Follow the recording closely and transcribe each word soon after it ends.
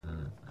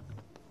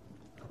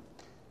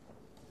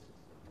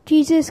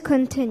Jesus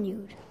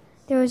continued,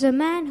 "There was a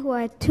man who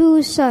had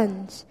 2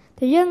 sons.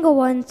 The younger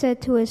one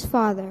said to his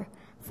father,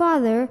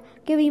 'Father,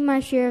 give me my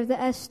share of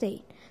the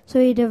estate.'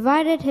 So he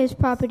divided his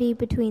property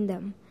between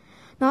them.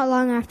 Not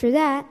long after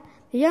that,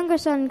 the younger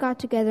son got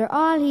together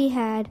all he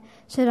had,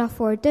 set off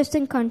for a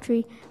distant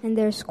country, and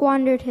there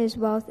squandered his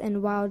wealth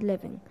in wild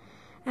living.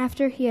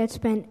 After he had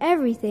spent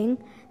everything,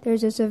 there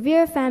was a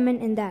severe famine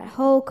in that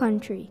whole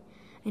country,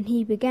 and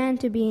he began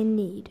to be in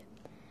need.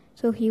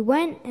 So he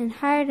went and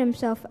hired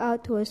himself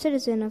out to a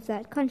citizen of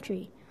that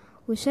country,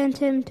 who sent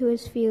him to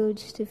his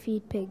fields to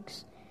feed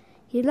pigs.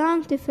 He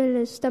longed to fill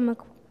his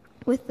stomach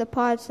with the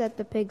pods that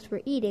the pigs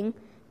were eating,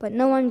 but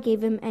no one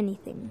gave him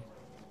anything."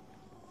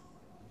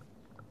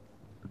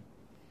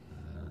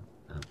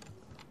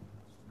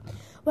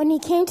 When he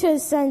came to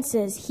his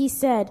senses, he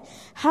said,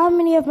 "How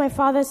many of my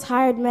father's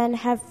hired men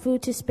have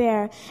food to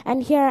spare,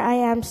 and here I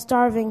am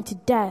starving to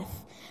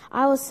death?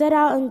 I will set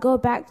out and go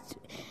back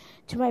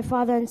to my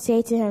father and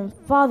say to him,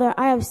 'Father,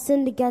 I have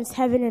sinned against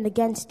heaven and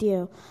against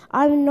you.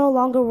 I am no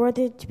longer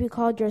worthy to be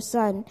called your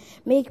son.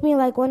 Make me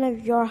like one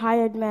of your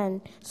hired men.'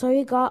 So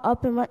he got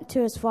up and went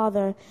to his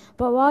father.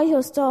 But while he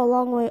was still a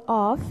long way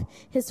off,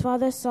 his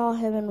father saw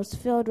him and was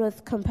filled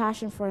with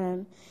compassion for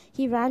him.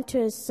 He ran to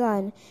his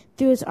son,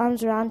 threw his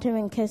arms around him,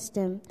 and kissed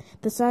him.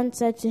 The son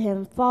said to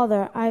him,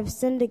 'Father, I have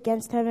sinned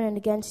against heaven and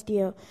against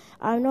you.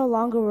 I am no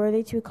longer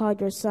worthy to be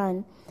called your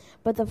son.'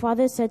 But the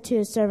father said to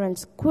his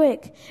servants,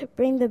 'Quick,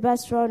 bring the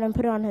best robe and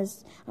put it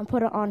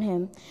on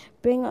him.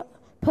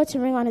 Put a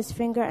ring on his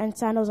finger and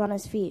sandals on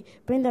his feet.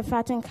 Bring the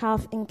fattened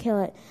calf and kill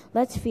it.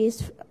 Let's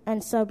feast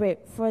and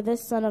celebrate. For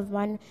this son of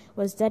mine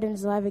was dead and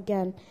is alive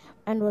again,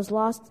 and was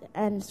lost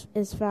and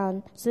is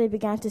found.' So they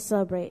began to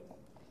celebrate."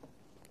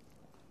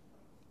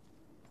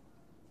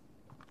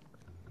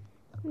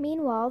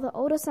 Meanwhile, the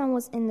older son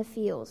was in the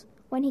field.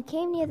 When he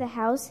came near the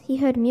house, he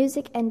heard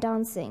music and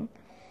dancing.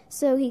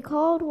 So he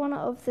called one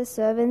of the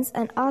servants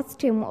and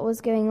asked him what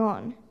was going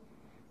on.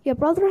 "Your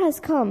brother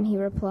has come," he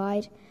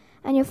replied,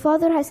 "and your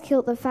father has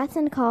killed the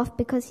fattened calf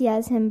because he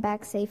has him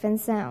back safe and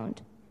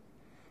sound."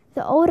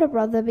 The older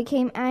brother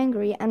became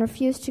angry and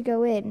refused to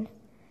go in.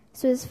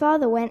 So his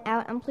father went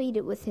out and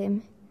pleaded with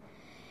him.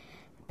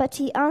 But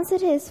he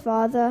answered his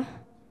father,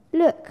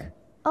 "Look,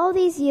 all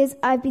these years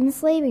I've been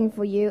slaving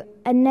for you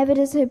and never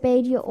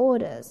disobeyed your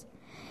orders.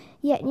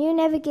 Yet you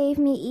never gave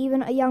me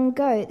even a young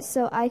goat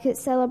so I could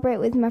celebrate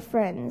with my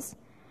friends.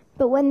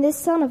 But when this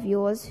son of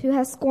yours, who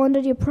has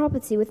squandered your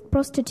property with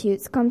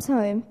prostitutes, comes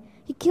home,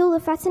 you kill the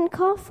fattened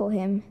calf for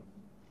him."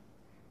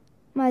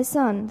 "My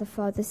son," the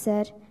father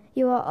said,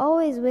 "you are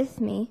always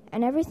with me,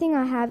 and everything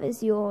I have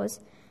is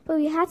yours. But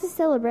we had to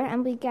celebrate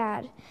and be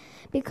glad,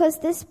 because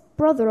this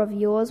brother of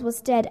yours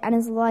was dead and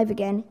is alive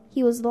again.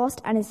 He was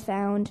lost and is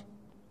found."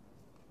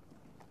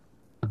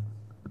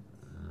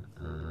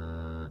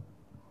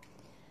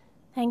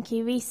 Thank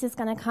you. Reese is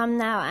going to come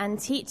now and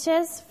teach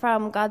us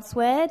from God's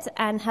Word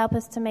and help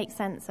us to make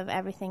sense of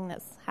everything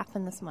that's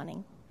happened this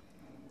morning.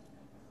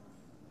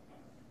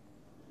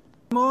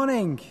 Good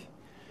morning.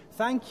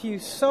 Thank you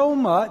so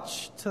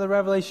much to the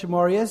Revelation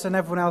Warriors and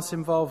everyone else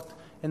involved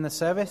in the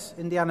service.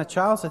 Indiana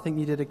Charles, I think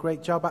you did a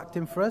great job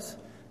acting for us.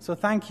 So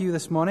thank you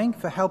this morning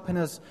for helping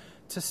us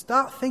to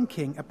start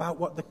thinking about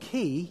what the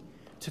key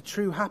to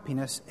true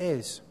happiness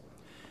is.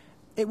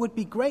 It would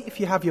be great if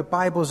you have your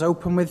Bibles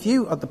open with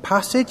you at the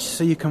passage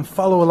so you can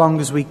follow along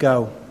as we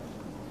go.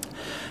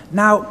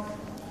 Now,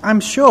 I'm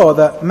sure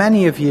that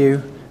many of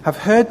you have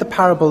heard the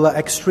parable that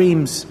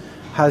Extremes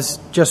has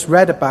just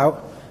read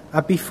about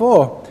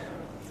before,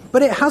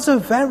 but it has a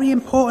very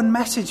important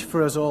message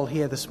for us all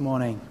here this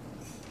morning.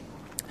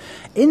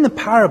 In the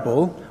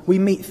parable, we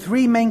meet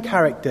 3 main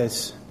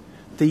characters: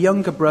 the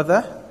younger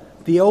brother,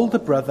 the older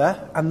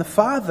brother, and the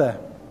father.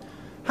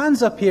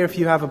 Hands up here if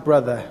you have a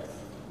brother.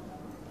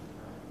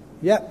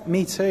 Yep,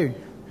 me too.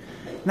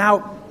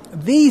 Now,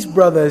 these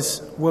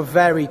brothers were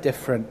very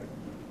different.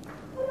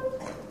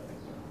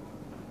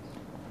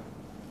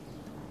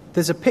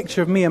 There's a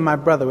picture of me and my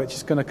brother which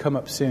is going to come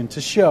up soon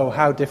to show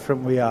how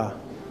different we are.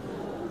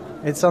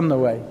 It's on the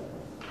way.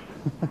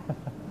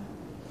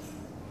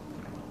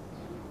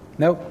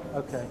 Nope?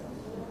 Okay.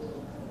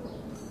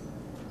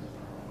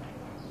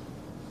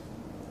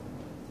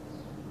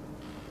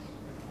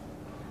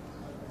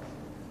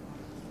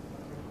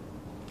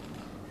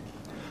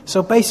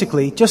 So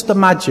basically, just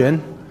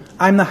imagine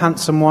I'm the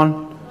handsome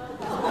one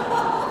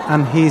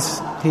and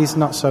he's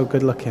not so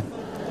good looking.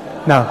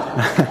 No,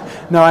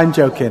 no, I'm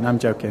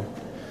joking.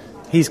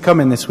 He's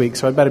coming this week,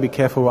 so I better be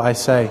careful what I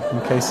say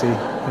in case he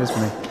hears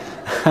me.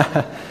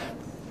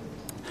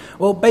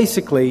 Well,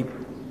 basically,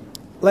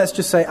 let's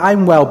just say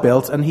I'm well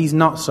built and he's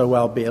not so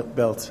well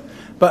built.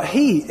 But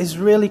he is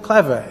really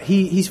clever.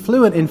 He's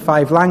fluent in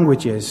 5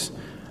 languages.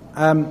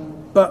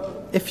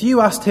 But if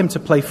you asked him to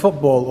play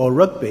football or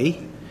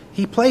rugby,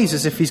 he plays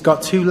as if he's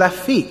got 2 left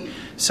feet.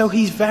 So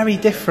he's very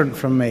different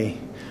from me.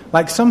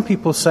 Like some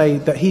people say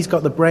that he's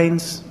got the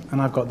brains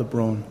and I've got the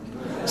brawn.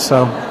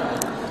 So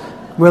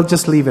we'll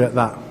just leave it at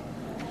that.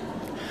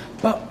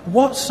 But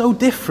what's so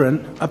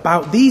different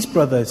about these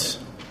brothers?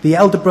 The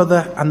elder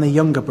brother and the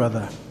younger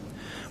brother.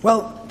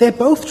 Well, they're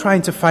both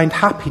trying to find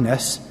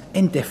happiness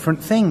in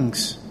different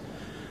things.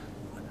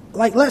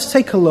 Let's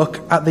take a look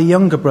at the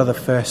younger brother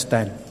first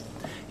then.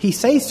 He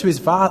says to his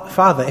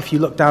father, if you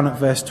look down at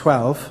verse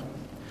 12,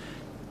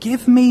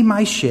 "Give me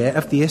my share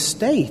of the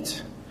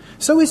estate."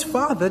 So his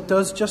father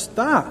does just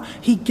that.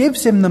 He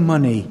gives him the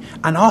money,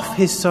 and off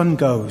his son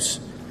goes.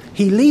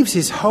 He leaves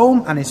his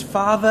home and his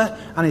father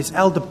and his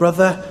elder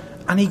brother,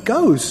 and he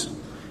goes.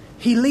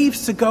 He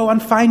leaves to go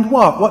and find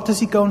what? What does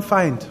he go and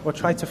find, or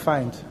try to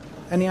find?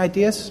 Any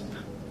ideas?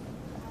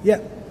 Yeah,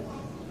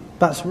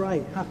 that's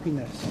right,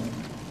 happiness.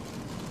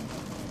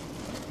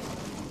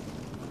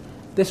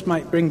 This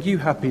might bring you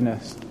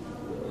happiness.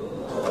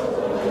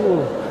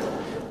 Ooh.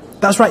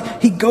 That's right,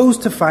 he goes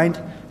to find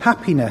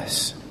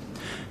happiness.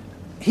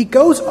 He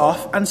goes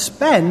off and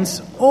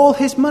spends all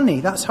his money.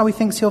 That's how he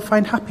thinks he'll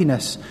find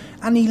happiness.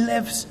 And he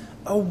lives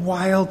a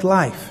wild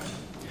life.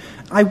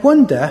 I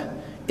wonder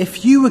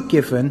if you were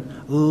given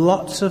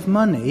lots of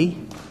money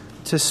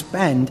to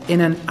spend in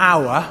an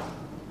hour,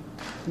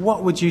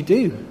 what would you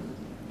do?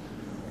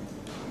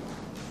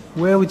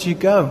 Where would you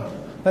go?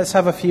 Let's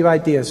have a few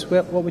ideas.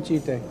 What would you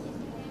do?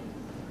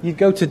 You'd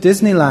go to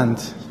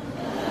Disneyland.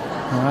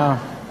 Wow.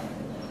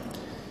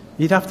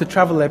 You'd have to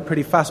travel there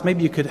pretty fast.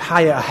 Maybe you could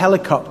hire a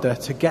helicopter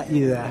to get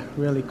you there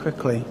really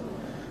quickly.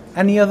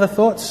 Any other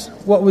thoughts?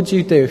 What would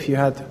you do if you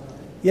had...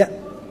 Yeah.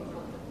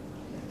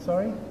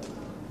 Sorry?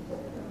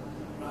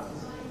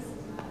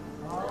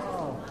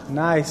 Oh,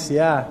 nice,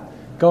 yeah.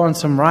 Go on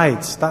some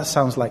rides. That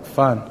sounds like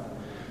fun.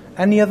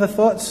 Any other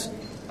thoughts?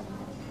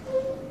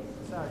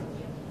 Sorry.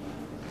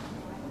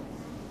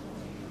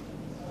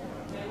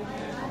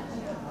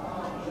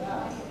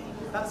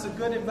 That's a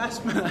good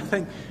investment, I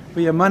think, for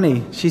your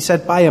money. She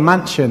said buy a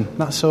mansion.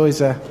 That's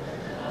always a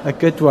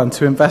good one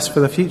to invest for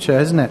the future,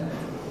 isn't it?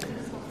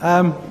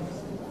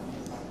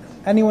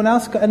 Anyone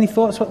else got any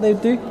thoughts what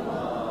they'd do?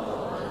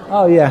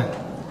 Oh, yeah.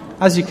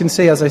 As you can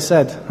see, as I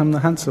said, I'm the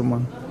handsome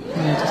one.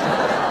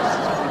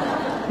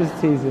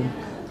 Just teasing.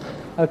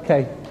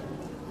 Okay.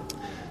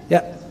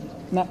 Yeah,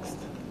 next.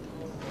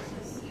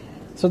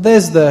 So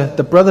there's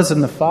the brothers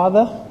and the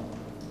father.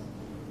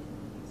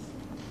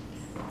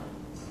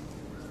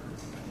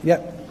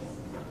 Yep.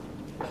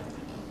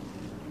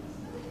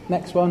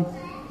 Next one.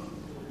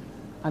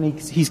 And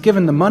he's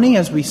given the money,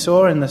 as we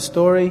saw in the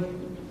story.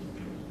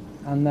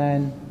 And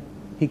then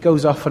he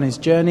goes off on his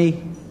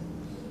journey.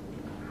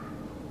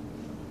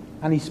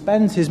 And he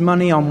spends his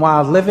money on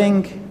wild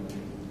living.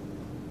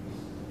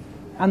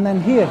 And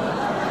then here.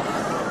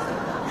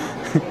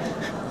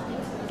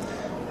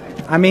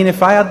 I mean,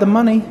 if I had the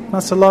money,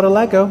 that's a lot of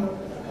Lego,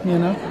 you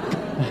know.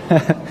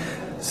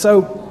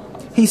 So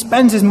he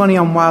spends his money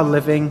on wild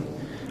living.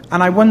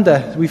 And I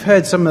wonder, we've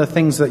heard some of the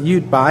things that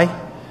you'd buy.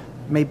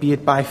 Maybe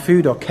you'd buy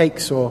food or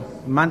cakes or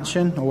a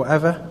mansion or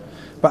whatever.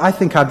 But I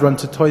think I'd run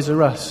to Toys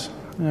R Us.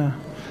 Yeah.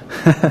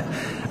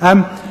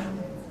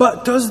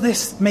 But does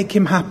this make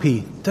him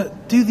happy?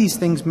 Do these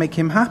things make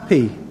him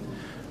happy?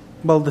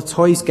 Well, the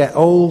toys get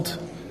old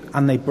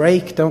and they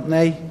break, don't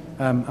they?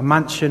 A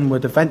mansion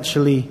would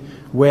eventually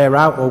wear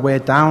out or wear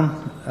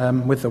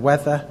down with the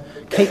weather.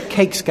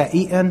 Cakes get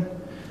eaten.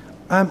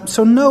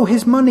 So no,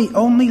 his money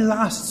only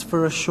lasts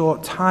for a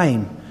short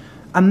time.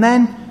 And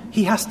then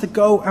he has to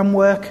go and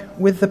work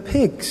with the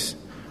pigs.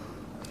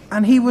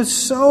 And he was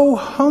so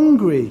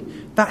hungry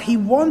that he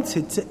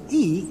wanted to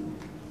eat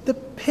the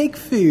pig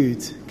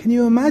food. Can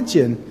you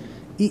imagine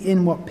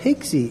eating what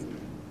pigs eat?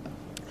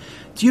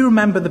 Do you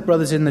remember the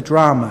brothers in the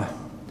drama?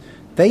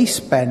 They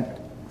spent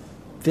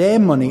their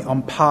money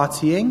on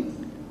partying.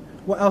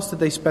 What else did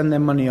they spend their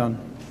money on?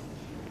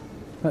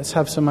 Let's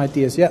have some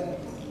ideas. Yep.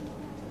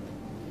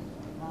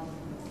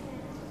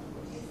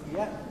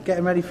 Yeah,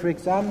 getting ready for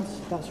exams.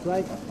 That's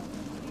right.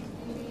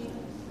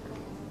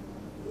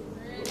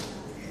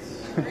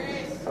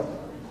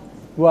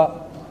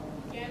 What?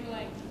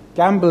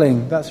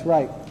 Gambling, that's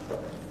right.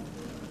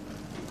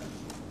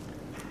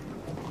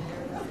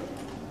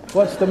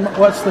 What's the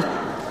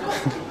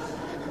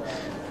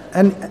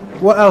and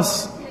what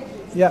else?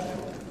 Yeah.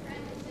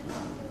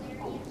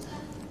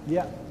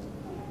 Yeah.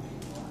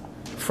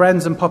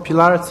 Friends and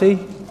popularity.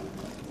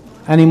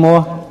 Any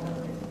more?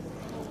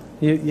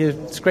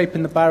 You're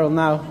scraping the barrel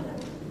now.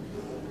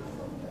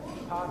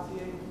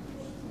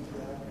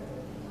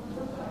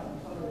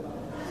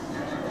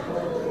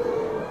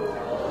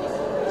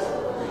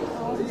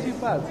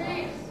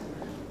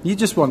 You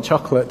just want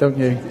chocolate, don't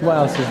you? What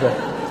else is there?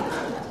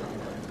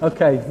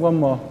 Okay, one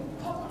more.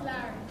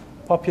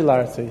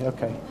 Popularity,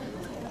 okay.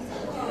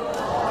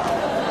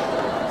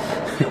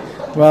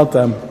 Well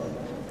done.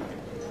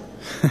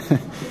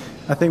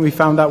 I think we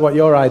found out what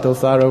your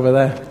idols are over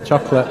there.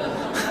 Chocolate.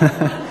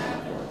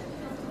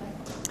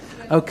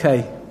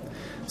 Okay.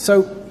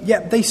 So,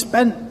 yeah, they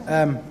spent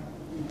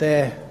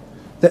the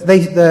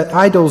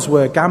idols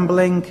were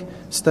gambling,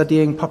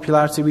 studying,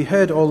 popularity. We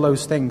heard all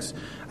those things.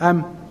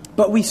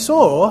 But we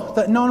saw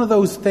that none of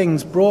those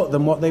things brought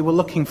them what they were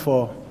looking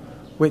for,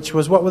 which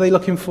was, what were they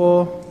looking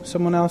for?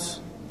 Someone else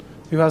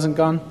who hasn't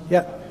gone?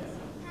 Yeah.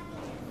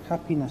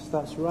 Happiness,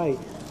 that's right.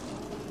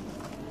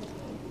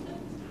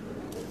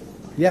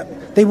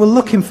 Yep, they were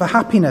looking for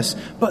happiness,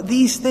 but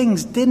these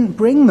things didn't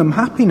bring them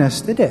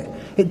happiness, did it?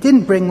 It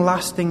didn't bring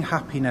lasting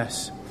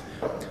happiness.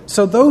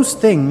 So those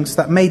things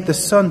that made the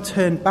son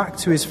turn back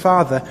to his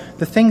father,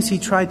 the things he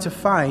tried to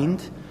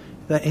find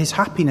his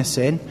happiness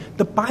in,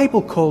 the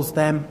Bible calls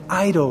them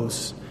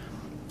idols.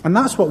 And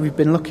that's what we've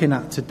been looking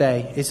at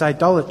today, is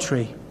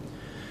idolatry.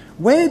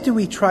 Where do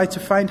we try to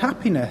find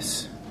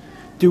happiness?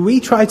 Do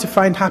we try to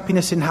find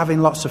happiness in having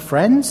lots of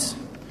friends?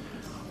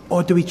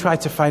 Or do we try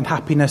to find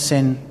happiness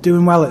in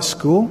doing well at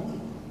school?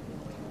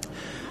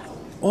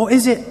 Or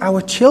is it our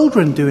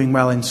children doing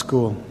well in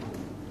school?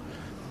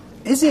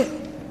 Is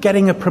it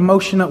getting a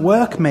promotion at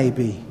work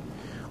maybe?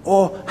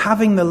 Or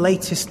having the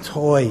latest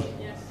toy?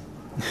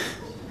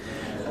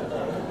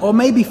 Or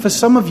maybe for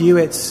some of you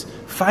it's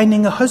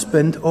finding a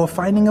husband or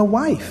finding a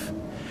wife.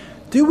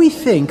 Do we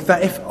think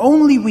that if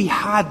only we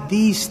had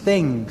these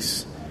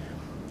things,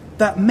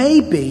 that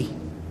maybe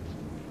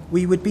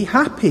we would be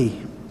happy?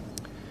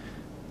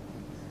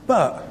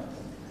 But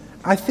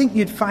I think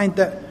you'd find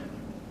that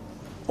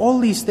all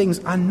these things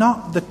are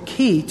not the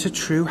key to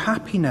true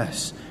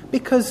happiness,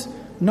 because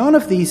none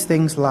of these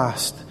things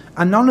last,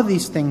 and none of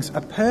these things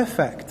are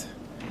perfect.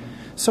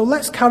 So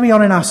let's carry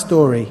on in our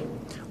story.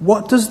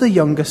 What does the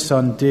younger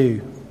son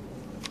do?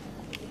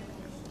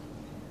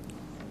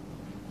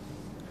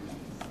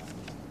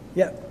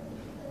 Yep.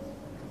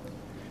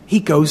 He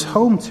goes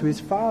home to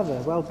his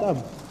father. Well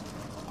done.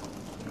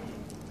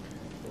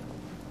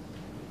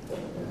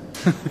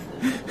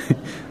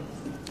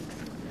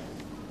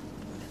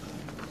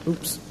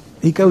 Oops.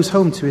 He goes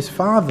home to his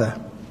father.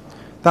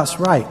 That's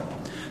right.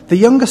 The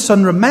younger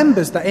son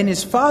remembers that in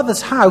his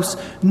father's house,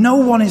 no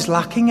one is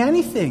lacking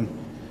anything.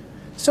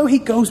 So he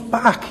goes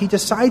back. He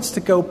decides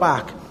to go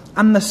back.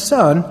 And the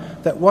son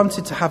that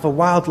wanted to have a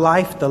wild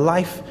life, the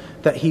life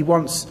that he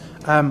once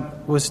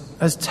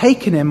has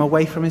taken him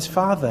away from his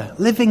father.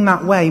 Living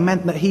that way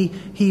meant that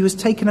he was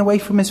taken away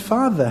from his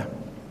father.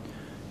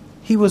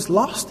 He was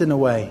lost in a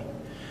way.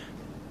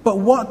 But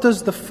what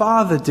does the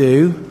father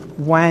do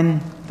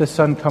when the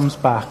son comes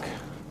back?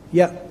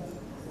 Yep.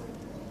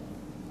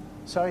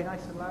 Sorry,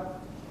 nice and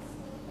loud.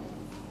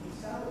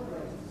 He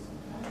celebrates.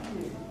 Thank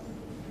you.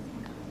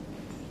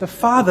 The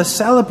father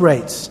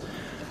celebrates.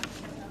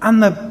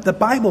 And the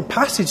Bible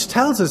passage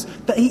tells us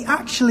that he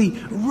actually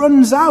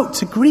runs out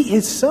to greet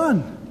his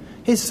son.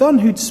 His son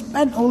who'd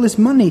spent all his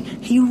money,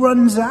 he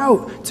runs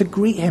out to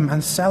greet him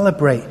and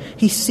celebrate.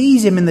 He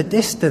sees him in the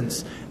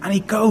distance and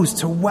he goes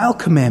to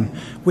welcome him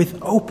with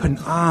open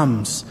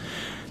arms.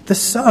 The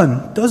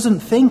son doesn't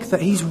think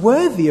that he's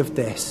worthy of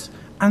this.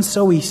 And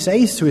so he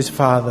says to his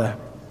father,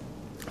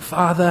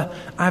 "Father,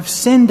 I've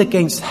sinned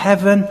against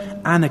heaven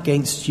and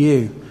against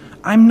you.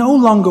 I'm no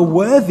longer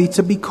worthy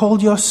to be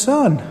called your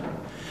son."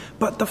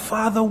 But the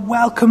father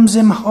welcomes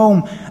him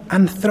home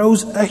and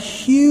throws a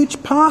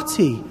huge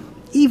party,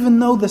 even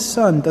though the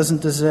son doesn't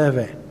deserve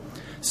it.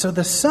 So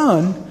the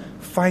son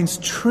finds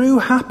true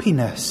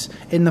happiness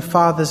in the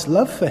father's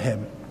love for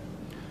him.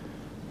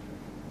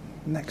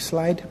 Next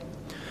slide.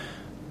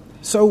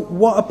 So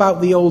what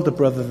about the older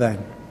brother then?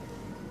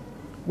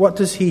 What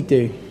does he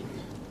do?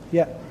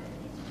 Yeah.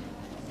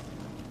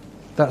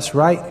 That's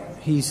right.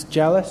 He's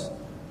jealous.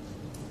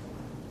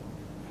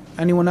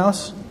 Anyone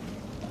else?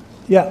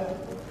 Yeah.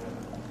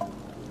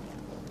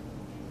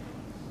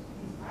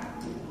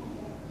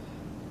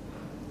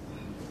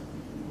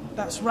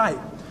 That's right.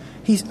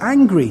 He's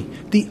angry.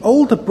 The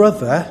older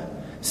brother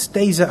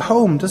stays at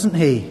home, doesn't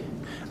he?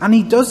 And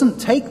he doesn't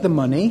take the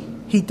money.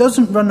 He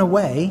doesn't run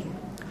away.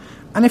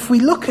 And if we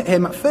look at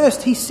him at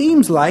first, he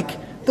seems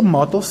like the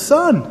model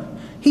son.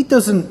 He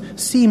doesn't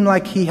seem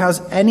like he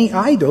has any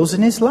idols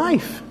in his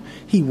life.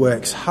 He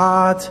works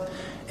hard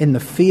in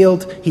the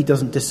field. He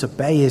doesn't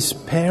disobey his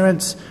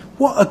parents.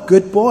 What a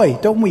good boy.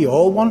 Don't we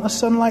all want a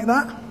son like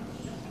that?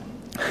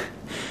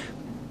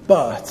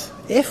 But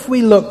if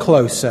we look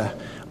closer,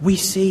 we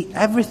see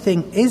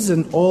everything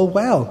isn't all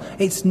well.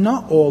 It's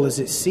not all as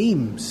it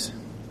seems.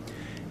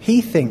 He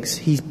thinks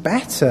he's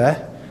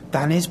better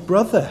than his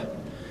brother.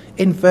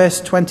 In verse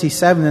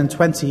 27 and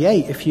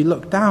 28, if you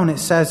look down, it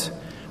says,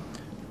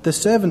 the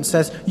servant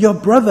says, "Your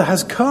brother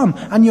has come,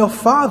 and your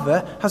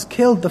father has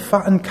killed the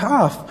fattened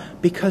calf,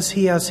 because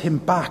he has him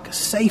back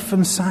safe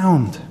and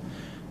sound."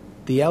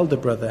 The elder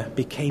brother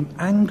became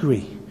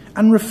angry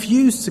and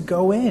refused to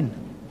go in.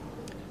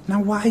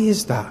 Now, why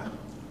is that?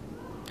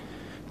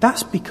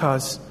 That's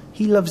because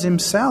he loves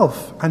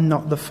himself and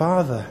not the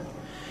father.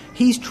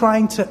 He's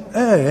trying to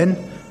earn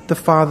the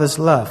father's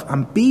love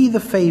and be the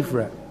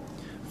favorite.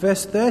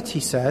 Verse 30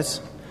 says,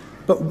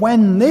 "But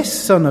when this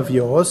son of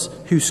yours,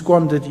 who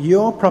squandered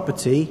your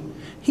property,"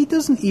 he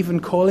doesn't even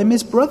call him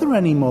his brother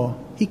anymore.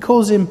 He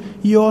calls him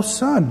your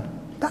son.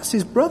 That's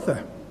his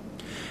brother.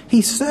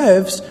 He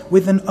serves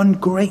with an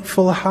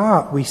ungrateful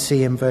heart, we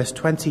see in verse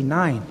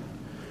 29.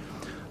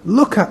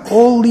 "Look at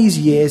all these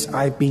years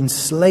I've been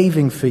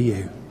slaving for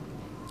you."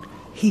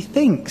 He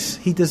thinks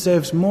he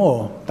deserves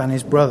more than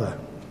his brother.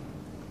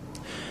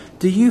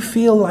 Do you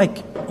feel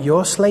like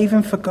you're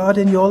slaving for God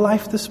in your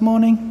life this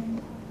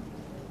morning?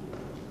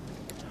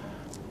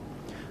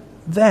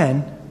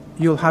 Then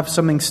you'll have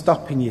something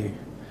stopping you.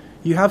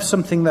 You have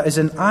something that is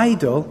an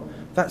idol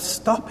that's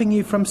stopping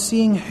you from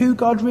seeing who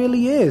God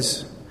really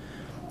is.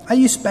 Are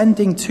you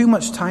spending too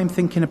much time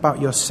thinking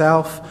about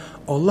yourself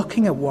or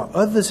looking at what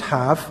others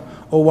have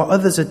or what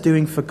others are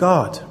doing for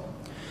God?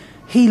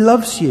 He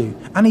loves you,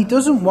 and he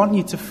doesn't want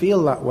you to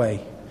feel that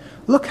way.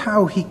 Look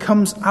how he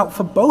comes out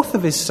for both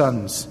of his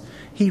sons.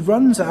 He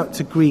runs out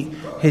to greet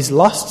his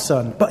lost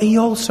son, but he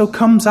also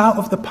comes out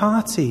of the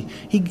party.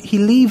 He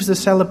leaves the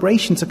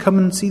celebration to come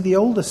and see the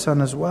older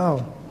son as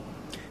well.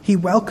 He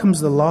welcomes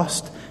the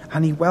lost,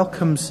 and he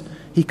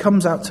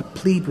comes out to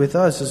plead with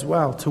us as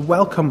well, to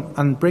welcome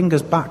and bring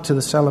us back to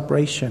the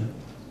celebration.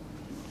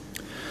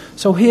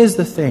 So here's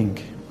the thing.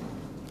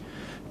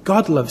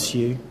 God loves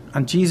you,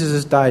 and Jesus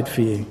has died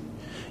for you.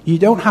 You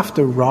don't have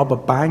to rob a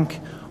bank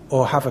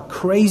or have a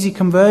crazy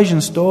conversion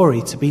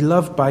story to be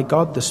loved by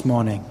God this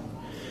morning.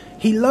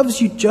 He loves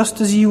you just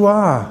as you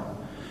are.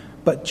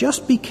 But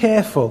just be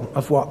careful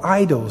of what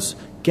idols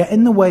get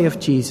in the way of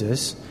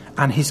Jesus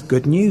and his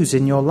good news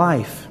in your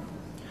life.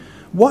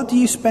 What do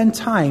you spend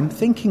time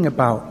thinking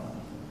about?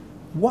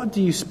 What do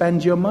you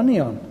spend your money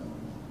on?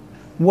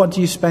 What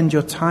do you spend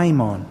your time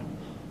on?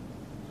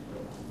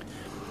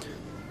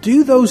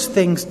 Do those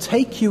things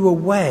take you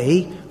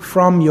away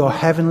from your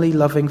heavenly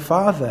loving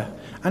Father?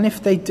 And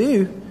if they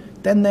do,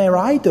 then they're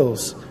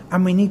idols,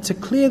 and we need to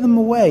clear them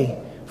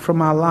away from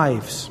our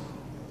lives.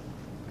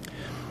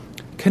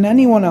 Can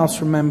anyone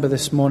else remember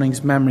this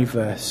morning's memory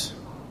verse?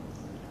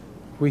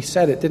 We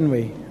said it, didn't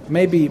we?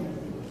 Maybe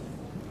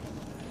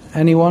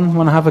anyone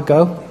want to have a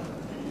go?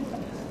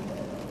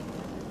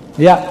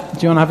 Yeah, do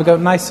you want to have a go?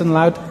 Nice and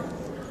loud.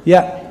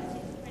 Yeah,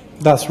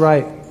 that's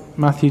right.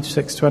 Matthew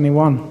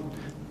 6:21.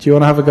 Do you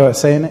want to have a go at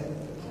saying it?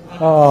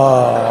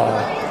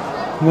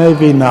 Oh,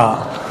 maybe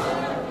not.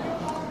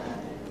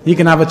 You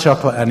can have a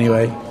chocolate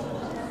anyway.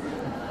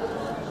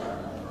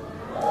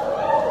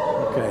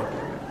 Okay.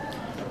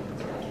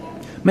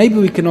 Maybe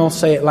we can all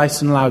say it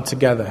nice and loud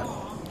together.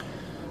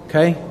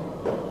 Okay?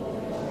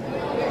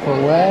 For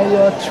where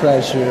your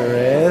treasure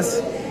is,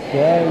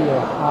 there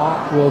your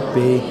heart will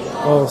be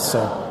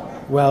also.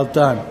 Well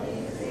done.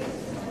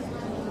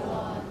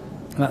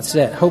 That's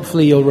it.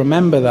 Hopefully you'll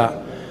remember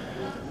that.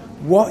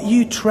 What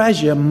you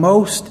treasure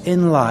most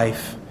in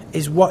life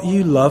is what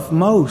you love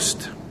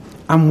most,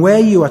 and where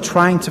you are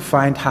trying to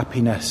find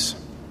happiness.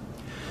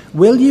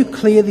 Will you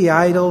clear the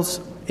idols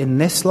in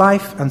this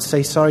life and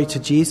say sorry to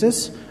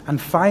Jesus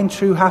and find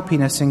true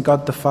happiness in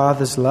God the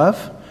Father's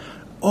love?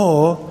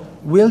 Or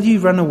will you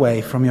run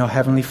away from your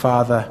Heavenly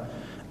Father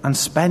and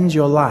spend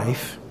your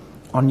life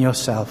on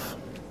yourself?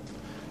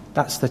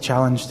 That's the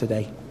challenge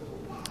today.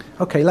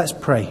 Okay, let's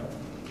pray.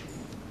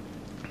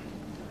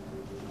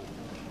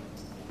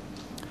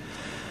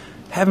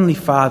 Heavenly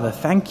Father,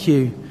 thank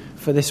you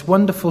for this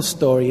wonderful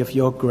story of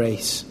your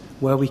grace,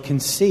 where we can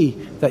see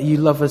that you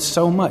love us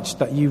so much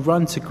that you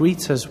run to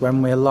greet us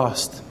when we're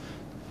lost,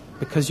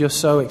 because you're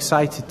so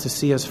excited to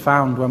see us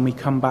found when we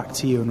come back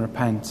to you and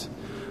repent.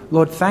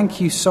 Lord, thank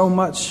you so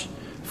much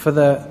for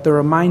the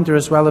reminder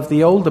as well of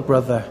the older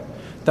brother,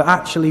 that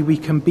actually we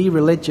can be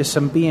religious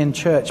and be in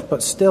church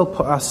but still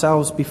put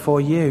ourselves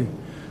before you.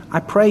 I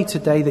pray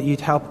today that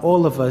you'd help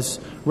all of us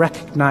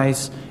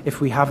recognize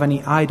if we have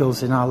any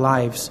idols in our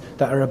lives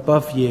that are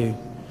above you,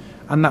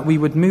 and that we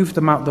would move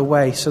them out the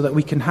way so that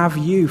we can have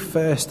you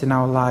first in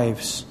our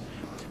lives.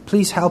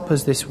 Please help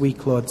us this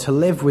week, Lord, to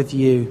live with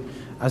you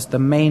as the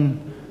main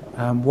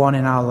one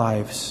in our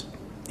lives.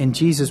 In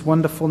Jesus'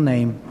 wonderful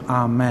name,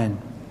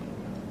 amen.